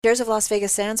Shares of Las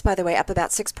Vegas Sands, by the way, up about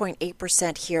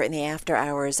 6.8% here in the after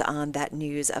hours on that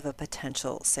news of a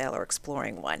potential sale or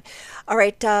exploring one. All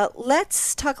right,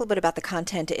 let's talk a little bit about the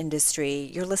content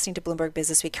industry. You're listening to Bloomberg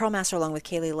Business Week. Carol Massar along with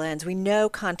Kailey Leinz. We know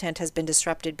content has been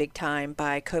disrupted big time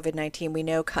by COVID-19. We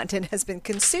know content has been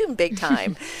consumed big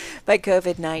time by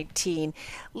COVID-19.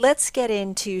 Let's get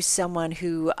into someone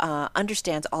who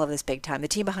understands all of this big time. The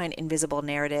team behind Invisible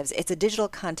Narratives. It's a digital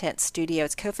content studio.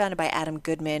 It's co-founded by Adam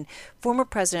Goodman, former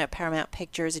president at Paramount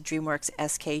Pictures and Dreamworks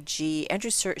SKG.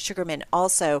 Andrew Sugarman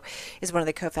also is one of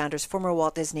the co-founders, former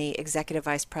Walt Disney Executive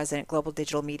Vice President, Global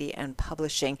Digital Media and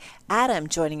Publishing. Adam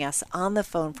joining us on the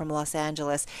phone from Los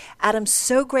Angeles. Adam,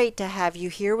 so great to have you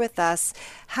here with us.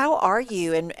 How are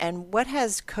you, and what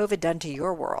has COVID done to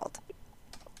your world?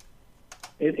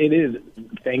 It is.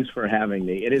 Thanks for having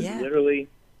me. It has literally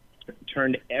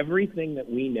turned everything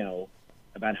that we know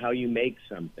about how you make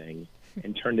something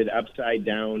and turned it upside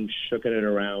down, shook it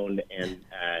around,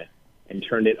 and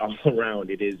turned it all around.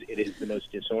 It is the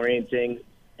most disorienting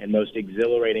and most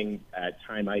exhilarating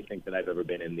time I think that I've ever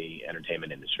been in the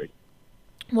entertainment industry.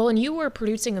 Well, and you were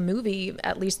producing a movie,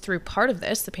 at least through part of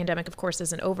this. The pandemic, of course,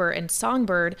 isn't over. And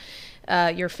Songbird,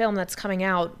 your film that's coming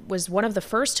out, was one of the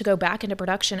first to go back into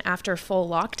production after full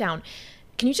lockdown.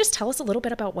 Can you just tell us a little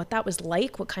bit about what that was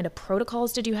like? What kind of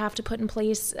protocols did you have to put in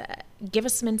place? Give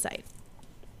us some insight.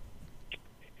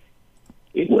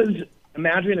 It was,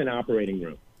 imagine an operating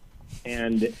room,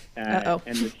 and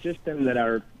the system that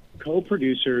our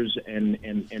co-producers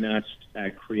and us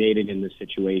created in the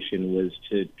situation was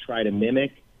to try to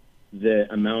mimic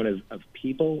the amount of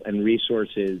people and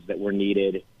resources that were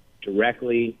needed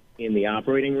directly in the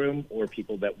operating room, or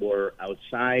people that were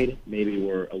outside, maybe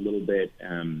were a little bit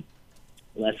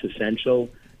less essential.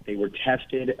 They were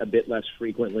tested a bit less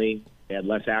frequently. They had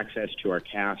less access to our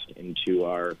cast and to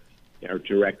our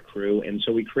direct crew. And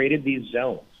so we created these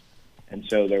zones. And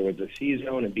so there was a C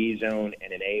zone, a B zone,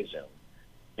 and an A zone.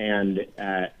 And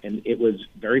it was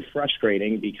very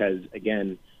frustrating because,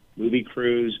 again, movie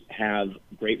crews have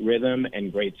great rhythm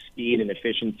and great speed and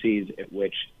efficiencies at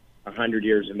which 100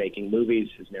 years of making movies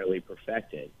has nearly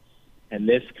perfected. And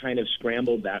this kind of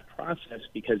scrambled that process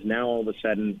because now all of a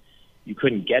sudden you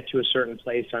couldn't get to a certain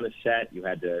place on a set. You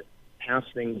had to pass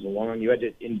things along. You had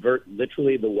to invert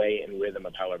literally the way and rhythm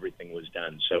of how everything was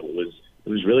done. So it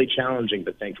was really challenging,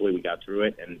 but thankfully we got through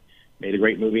it and made a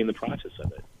great movie in the process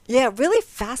of it. Yeah, really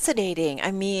fascinating.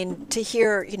 I mean, to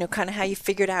hear, kind of how you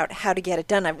figured out how to get it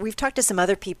done. We've talked to some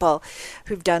other people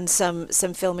who've done some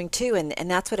filming too,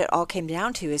 and that's what it all came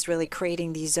down to, is really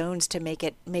creating these zones to make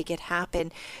it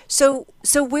happen. So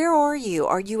where are you?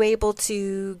 Are you able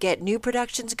to get new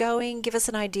productions going? Give us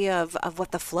an idea of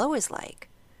what the flow is like.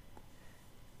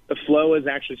 The flow is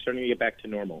actually starting to get back to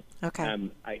normal. Okay.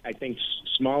 I think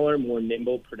smaller, more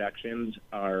nimble productions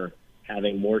are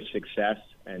having more success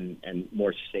and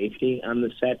more safety on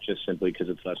the set, just simply because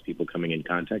it's less people coming in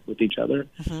contact with each other.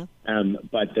 Mm-hmm.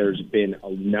 But there's been a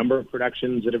number of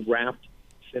productions that have wrapped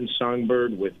since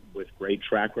Songbird with great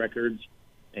track records,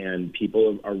 and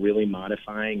people are really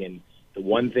modifying. And the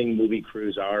one thing movie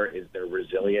crews is they're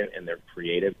resilient and they're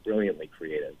creative, brilliantly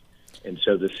creative. And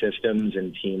so the systems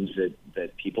and teams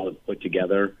that people have put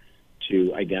together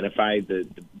to identify the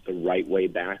right way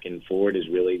back and forward is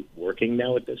really working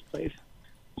now at this place.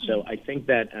 So I think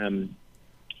that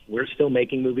we're still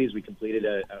making movies. We completed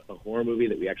a horror movie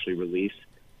that we actually released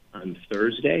on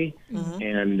Thursday, mm-hmm.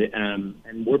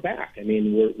 and we're back. I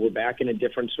mean, we're back in a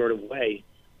different sort of way.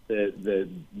 The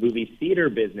movie theater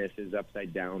business is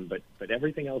upside down, but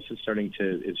everything else is starting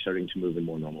to move in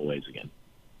more normal ways again.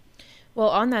 Well,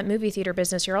 on that movie theater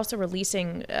business, you're also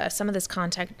releasing some of this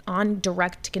content on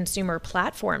direct-to-consumer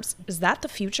platforms. Is that the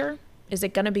future? Is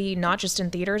it going to be not just in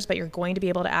theaters, but you're going to be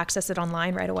able to access it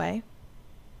online right away?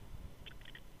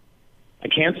 I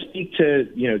can't speak to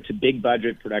big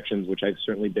budget productions, which I've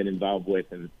certainly been involved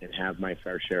with and have my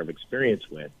fair share of experience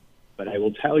with. But I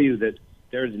will tell you that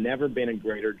there's never been a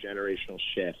greater generational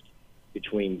shift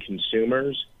between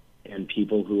consumers and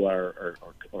people who are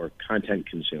content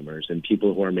consumers and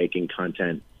people who are making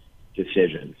content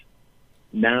decisions.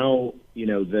 Now,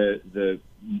 the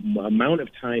amount of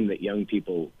time that young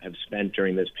people have spent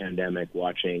during this pandemic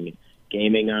watching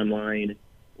gaming online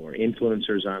or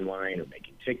influencers online or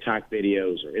making TikTok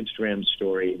videos or Instagram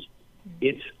stories,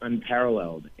 it's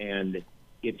unparalleled. And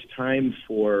it's time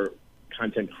for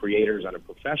content creators on a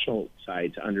professional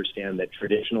side to understand that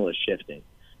traditional is shifting.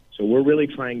 So we're really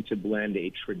trying to blend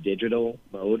a tradigital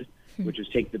mode, which is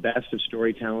take the best of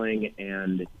storytelling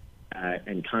and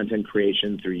content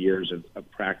creation through years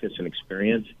of practice and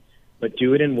experience, but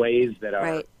do it in ways that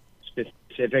are specific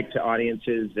specific to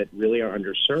audiences that really are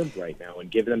underserved right now and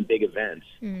give them big events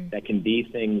that can be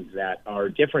things that are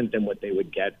different than what they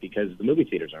would get because the movie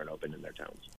theaters aren't open in their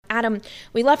towns. Adam,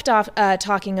 we left off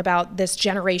talking about this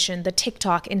generation, the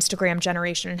TikTok, Instagram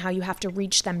generation, and how you have to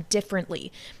reach them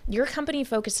differently. Your company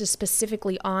focuses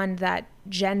specifically on that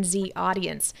Gen Z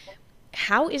audience.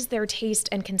 How is their taste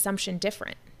and consumption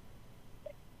different?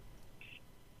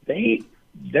 This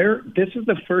is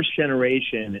the first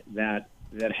generation that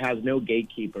has no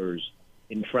gatekeepers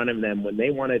in front of them. When they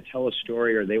want to tell a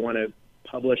story or they want to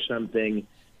publish something,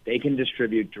 they can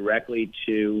distribute directly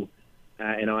to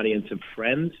an audience of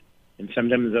friends, and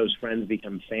sometimes those friends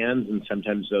become fans, and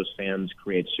sometimes those fans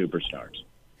create superstars.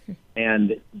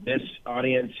 And this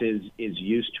audience is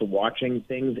used to watching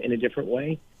things in a different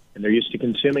way, and they're used to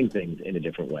consuming things in a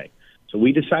different way. So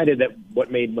we decided that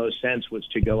what made most sense was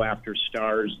to go after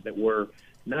stars that were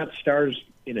not stars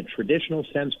in a traditional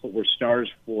sense, but were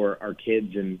stars for our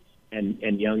kids and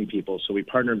young people. So we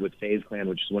partnered with FaZe Clan,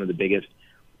 which is one of the biggest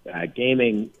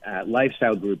gaming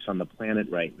lifestyle groups on the planet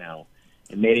right now,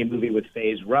 and made a movie with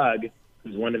FaZe Rug,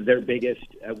 who's one of their biggest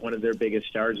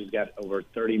stars. He's got over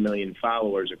 30 million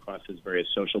followers across his various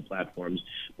social platforms.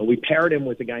 But we paired him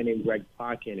with a guy named Greg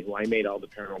Plotkin, who I made all the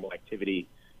Paranormal Activity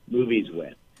movies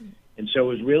with. And so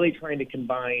it was really trying to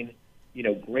combine,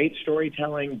 great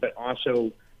storytelling, but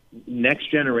also next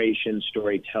generation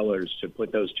storytellers to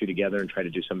put those two together and try to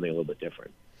do something a little bit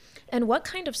different. And what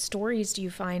kind of stories do you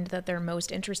find that they're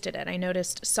most interested in? I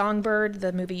noticed Songbird,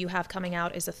 the movie you have coming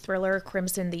out, is a thriller.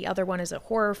 Crimson, the other one, is a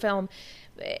horror film.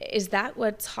 Is that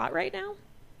what's hot right now?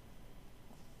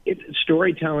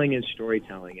 Storytelling is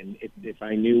storytelling, and if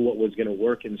I knew what was going to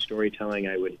work in storytelling,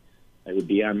 I would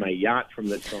be on my yacht from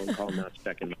this phone call, not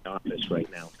stuck in my office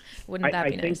right now. Wouldn't that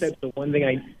be nice? I think that the one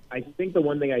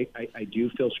thing I do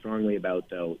feel strongly about,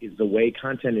 though, is the way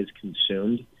content is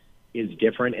consumed is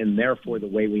different, and therefore the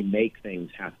way we make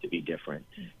things has to be different.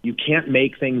 You can't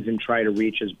make things and try to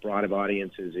reach as broad of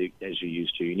audiences as you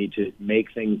used to. You need to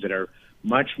make things that are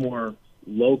much more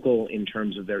local in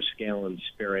terms of their scale and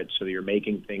spirit, so that you're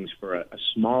making things for a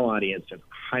small audience of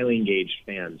highly engaged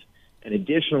fans. And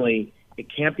additionally, it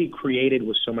can't be created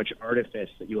with so much artifice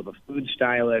that you have a food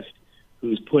stylist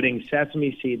who's putting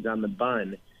sesame seeds on the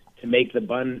bun to make the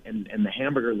bun and the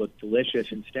hamburger look delicious.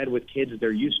 Instead, with kids,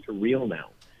 they're used to real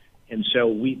now. And so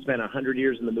we spent 100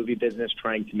 years in the movie business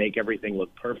trying to make everything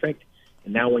look perfect.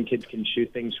 And now when kids can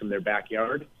shoot things from their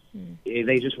backyard,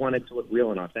 they just want it to look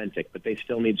real and authentic, but they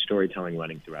still need storytelling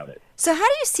running throughout it. So how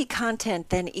do you see content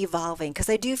then evolving? Because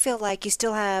I do feel like you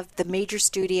still have the major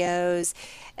studios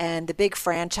and the big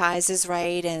franchises,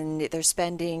 right? And they're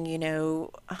spending,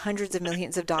 hundreds of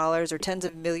millions of dollars or tens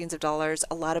of millions of dollars,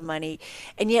 a lot of money.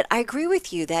 And yet I agree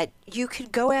with you that you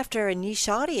could go after a niche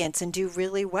audience and do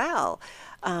really well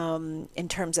in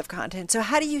terms of content. So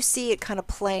how do you see it kind of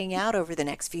playing out over the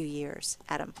next few years,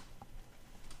 Adam?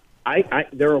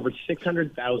 There are over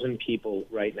 600,000 people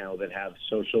right now that have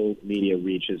social media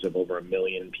reaches of over 1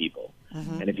 million people.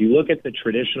 And if you look at the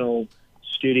traditional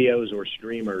studios or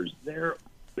streamers, they're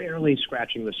barely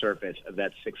scratching the surface of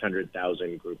that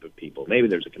 600,000 group of people. Maybe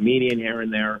there's a comedian here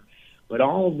and there, but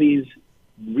all of these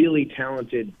really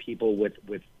talented people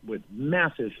with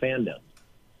massive fandom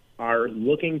are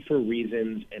looking for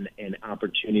reasons and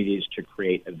opportunities to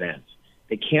create events.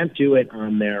 They can't do it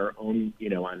on their own,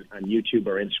 on YouTube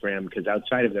or Instagram, because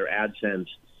outside of their AdSense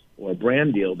or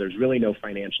brand deal, there's really no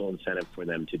financial incentive for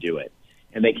them to do it.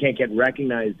 And they can't get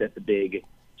recognized at the big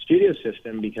studio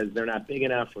system because they're not big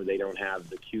enough, or they don't have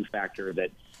the Q factor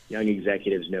that young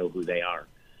executives know who they are.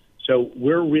 So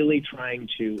we're really trying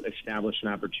to establish an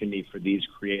opportunity for these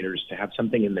creators to have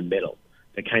something in the middle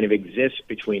that kind of exists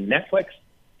between Netflix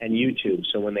and YouTube.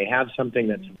 So when they have something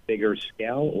that's a bigger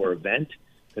scale or event,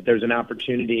 that there's an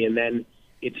opportunity. And then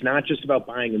it's not just about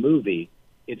buying a movie.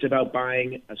 It's about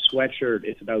buying a sweatshirt.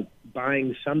 It's about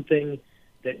buying something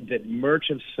that merch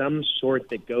of some sort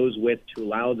that goes with, to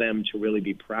allow them to really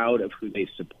be proud of who they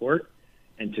support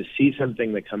and to see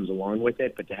something that comes along with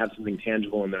it, but to have something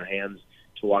tangible in their hands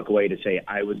to walk away to say,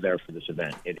 I was there for this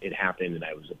event. It happened and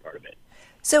I was a part of it.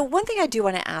 So one thing I do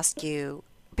want to ask you,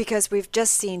 because we've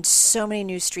just seen so many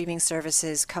new streaming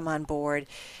services come on board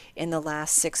in the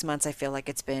last 6 months, I feel like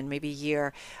it's been maybe a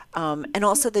year, and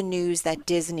also the news that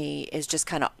Disney is just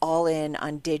kind of all in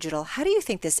on digital. How do you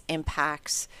think this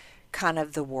impacts kind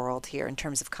of the world here in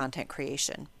terms of content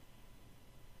creation?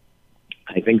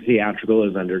 I think theatrical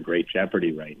is under great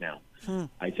jeopardy right now.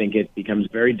 I think it becomes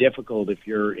very difficult if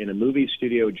you're in a movie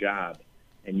studio job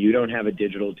and you don't have a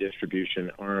digital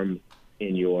distribution arm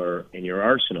in your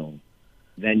arsenal.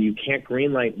 Then you can't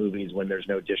greenlight movies when there's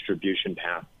no distribution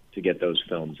path to get those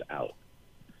films out.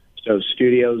 So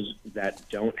studios that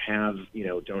don't have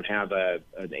an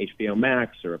HBO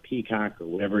Max or a Peacock or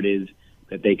whatever it is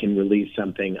that they can release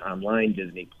something online,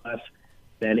 Disney Plus,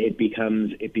 then it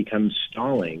becomes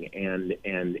stalling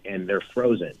and they're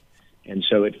frozen. And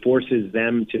so it forces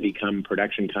them to become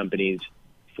production companies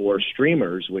for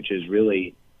streamers, which is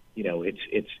really,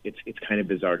 it's kind of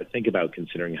bizarre to think about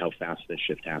considering how fast this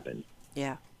shift happened.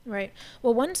 Yeah. Right.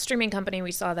 Well, one streaming company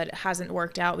we saw that hasn't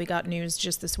worked out, we got news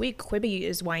just this week, Quibi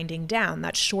is winding down.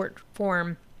 That short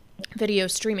form video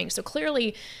streaming. So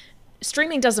clearly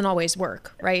streaming doesn't always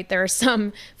work, right? There are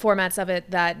some formats of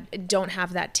it that don't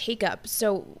have that take up.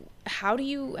 So how do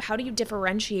you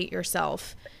differentiate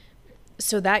yourself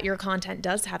so that your content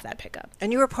does have that pickup?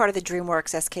 And you were part of the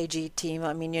Dreamworks SKG team.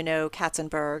 I mean,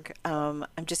 Katzenberg. I'm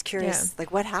just curious,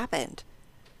 what happened?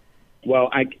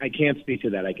 Well, I can't speak to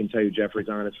that. I can tell you Jeffrey's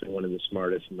honestly one of the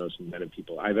smartest and most inventive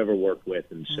people I've ever worked with,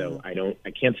 and so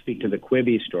I can't speak to the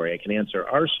Quibi story. I can answer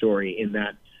our story in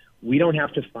that we don't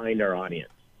have to find our audience.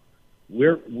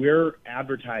 We're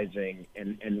advertising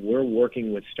and we're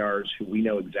working with stars who we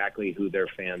know exactly who their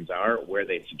fans are, where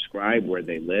they subscribe, where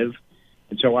they live.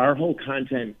 And so our whole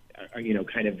content,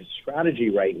 kind of strategy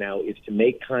right now is to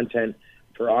make content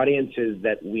for audiences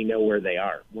that we know where they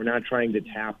are. We're not trying to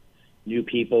tap new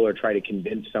people or try to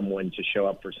convince someone to show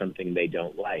up for something they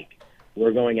don't like.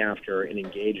 We're going after an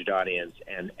engaged audience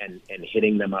and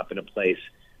hitting them up in a place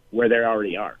where they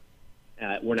already are.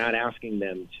 We're not asking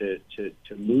them to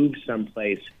move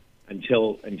someplace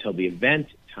until the event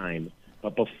time.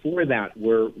 But before that,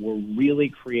 we're really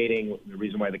creating, the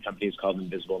reason why the company is called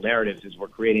Invisible Narratives is we're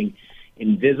creating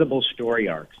invisible story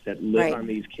arcs that live on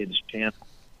these kids' channels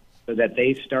so that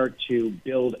they start to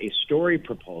build a story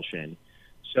propulsion.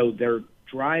 So they're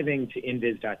driving to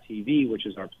invis.tv, which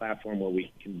is our platform where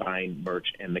we combine merch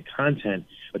and the content,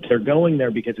 but they're going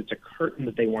there because it's a curtain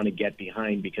that they want to get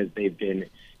behind because they've been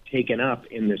taken up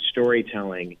in the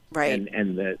storytelling and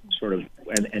the sort of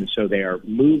and so they are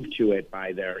moved to it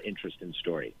by their interest in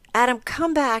story. Adam,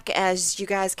 come back as you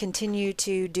guys continue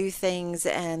to do things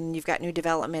and you've got new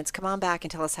developments. Come on back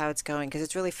and tell us how it's going because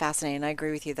it's really fascinating. I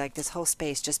agree with you, like this whole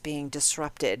space just being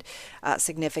disrupted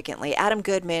significantly. Adam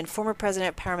Goodman, former president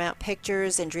of Paramount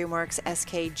Pictures and Dreamworks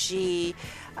SKG,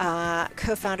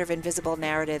 co-founder of Invisible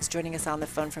Narratives, joining us on the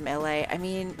phone from LA. I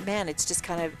mean, man, it's just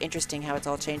kind of interesting how it's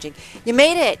all changing. You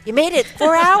made it.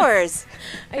 4 hours.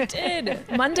 I did.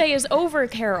 Monday is over,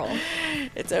 Carol.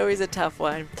 It's always a tough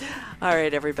one. All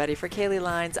right, everybody. For Kailey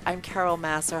Leinz, I'm Carol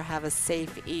Massar. Have a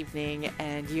safe evening.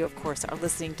 And you, of course, are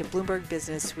listening to Bloomberg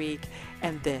Business Week.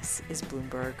 And this is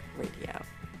Bloomberg Radio.